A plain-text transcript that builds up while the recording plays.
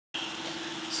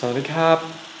Sawadee Krap.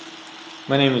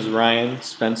 My name is Ryan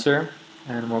Spencer,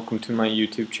 and welcome to my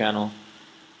YouTube channel.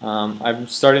 I'm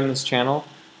starting this channel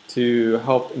to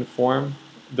help inform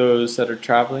those that are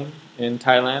traveling in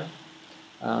Thailand,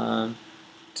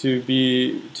 to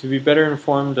be better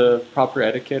informed of proper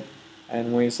etiquette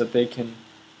and ways that they can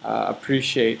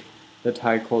appreciate the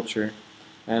Thai culture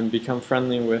and become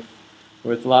friendly with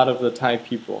a lot of the Thai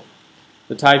people.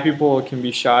 The Thai people can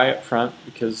be shy up front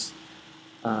because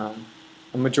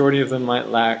a majority of them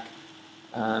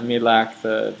may lack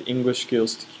the English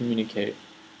skills to communicate.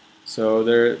 So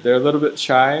they're a little bit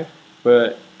shy,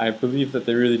 but I believe that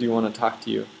they really do want to talk to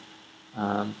you.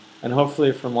 And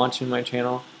hopefully, from watching my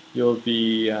channel, you'll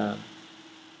be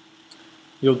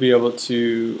able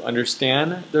to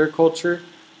understand their culture,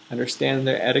 understand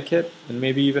their etiquette, and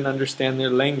maybe even understand their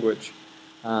language,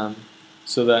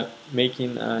 so that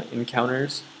making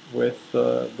encounters with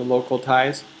the local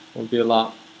Thais will be a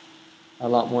lot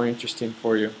more interesting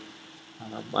for you.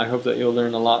 I hope that you'll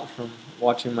learn a lot from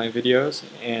watching my videos,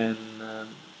 and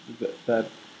that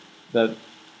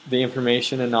the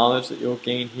information and knowledge that you'll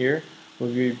gain here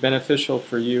will be beneficial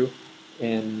for you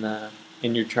in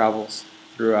your travels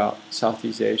throughout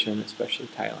Southeast Asia and especially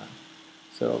Thailand.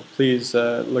 So please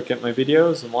look at my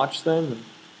videos and watch them,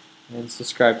 and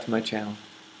subscribe to my channel.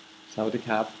 Sawadee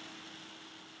Krap.